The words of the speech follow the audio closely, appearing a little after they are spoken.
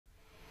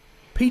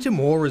Peter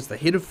Moore is the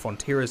head of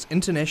Fonterra's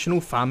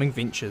international farming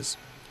ventures.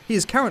 He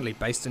is currently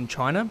based in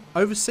China,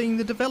 overseeing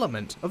the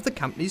development of the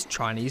company's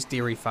Chinese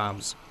dairy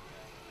farms.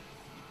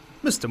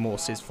 Mr. Moore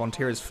says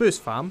Fonterra's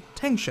first farm,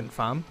 Tangshan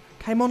Farm,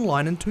 came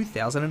online in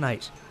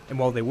 2008, and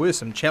while there were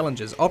some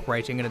challenges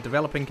operating in a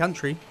developing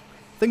country,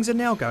 things are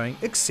now going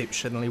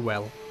exceptionally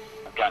well.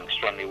 Going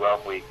extremely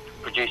well. We're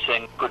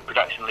producing good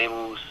production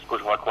levels,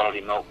 good high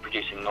quality milk,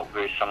 producing milk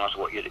very similar to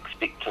what you'd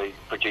expect to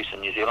produce in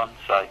New Zealand.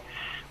 So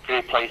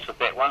very pleased with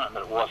that one, and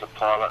it was a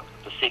pilot.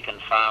 The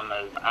second farm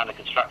is under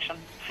construction.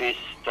 First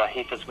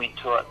heifers went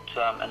to it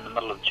in the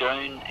middle of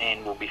June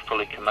and will be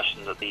fully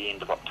commissioned at the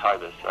end of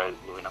October. So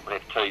we'll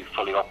have two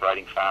fully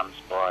operating farms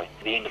by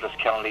the end of this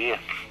calendar year.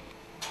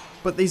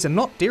 But these are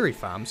not dairy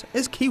farms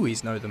as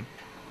Kiwis know them.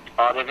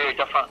 They're very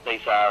different.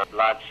 These are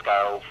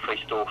large-scale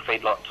freestall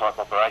feedlot type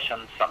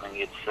operations, something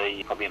you'd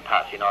see probably in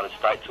parts of the United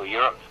States or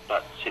Europe,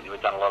 but certainly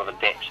we've done a lot of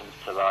adaptations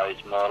to those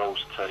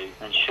models to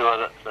ensure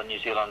that the New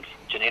Zealand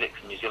genetics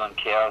and New Zealand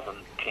cows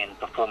can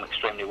perform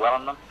extremely well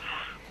in them,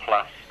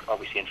 plus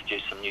obviously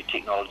introduce some new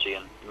technology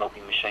and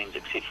milking machines,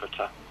 etc.,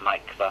 to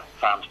make the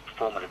farms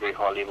perform at a very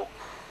high level.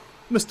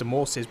 Mr.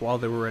 Moore says while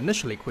there were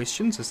initially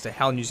questions as to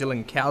how New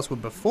Zealand cows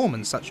would perform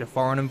in such a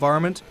foreign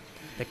environment,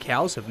 the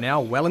cows have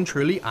now well and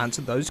truly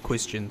answered those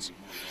questions.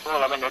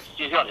 Well, the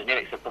New Zealand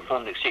genetics have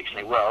performed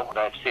exceptionally well.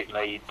 They've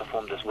certainly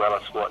performed as well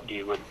as what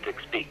you would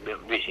expect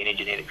virtually any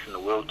genetics in the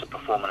world to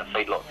perform in a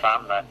feedlot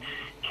farm. The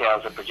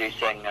cows are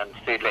producing in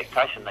third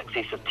lactation in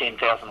excess of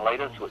 10,000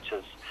 litres, which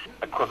is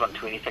equivalent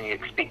to anything you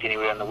expect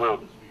anywhere in the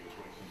world.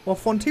 While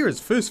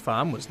Fonterra's first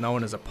farm was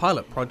known as a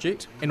pilot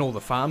project, and all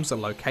the farms are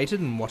located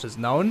in what is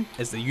known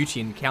as the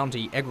Utian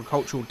County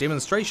Agricultural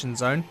Demonstration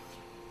Zone,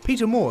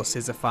 Peter Moore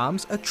says the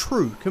farms are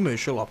true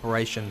commercial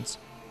operations.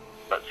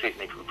 But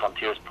certainly from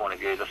Fonterra's point of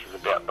view, this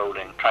is about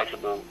building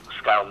traceable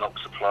scale milk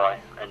supply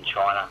in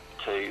China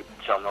to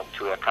sell milk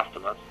to our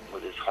customers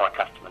with this high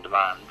customer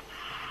demand.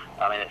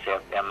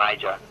 It's our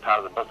major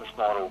part of the business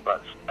model,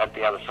 but at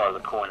the other side of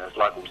the coin is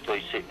locals do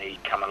certainly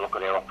come and look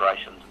at our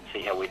operations and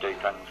see how we do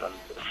things and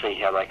see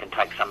how they can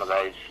take some of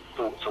those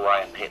thoughts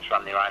away and perhaps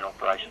run their own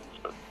operations.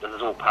 But this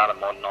is all part of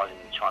modernising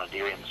the China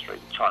dairy industry.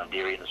 The China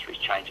dairy industry is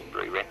changing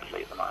very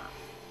rapidly at the moment.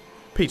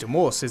 Peter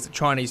Moore says the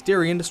Chinese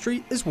dairy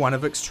industry is one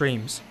of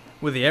extremes,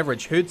 where the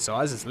average herd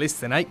size is less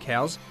than 8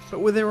 cows, but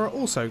where there are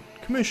also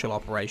commercial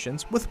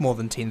operations with more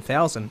than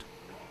 10,000.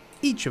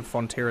 Each of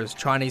Fonterra's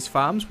Chinese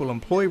farms will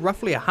employ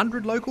roughly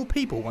 100 local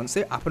people once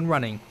they're up and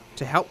running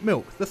to help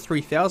milk the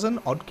 3,000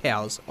 odd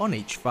cows on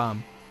each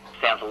farm.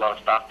 Sounds a lot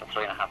of stuff for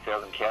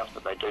 3,500 cows,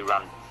 but they do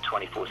run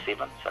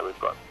 24/7, so we've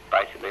got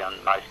basically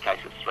in most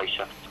cases 3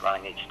 shifts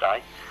running each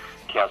day.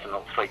 Cows are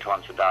milked 3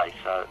 times a day,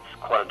 so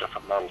it's quite a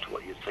different model to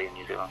what you'd see in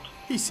New Zealand.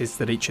 He says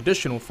that each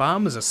additional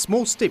farm is a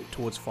small step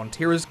towards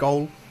Fonterra's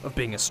goal of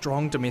being a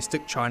strong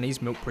domestic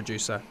Chinese milk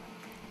producer.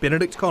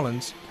 Benedict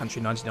Collins,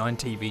 Country 99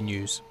 TV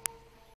News.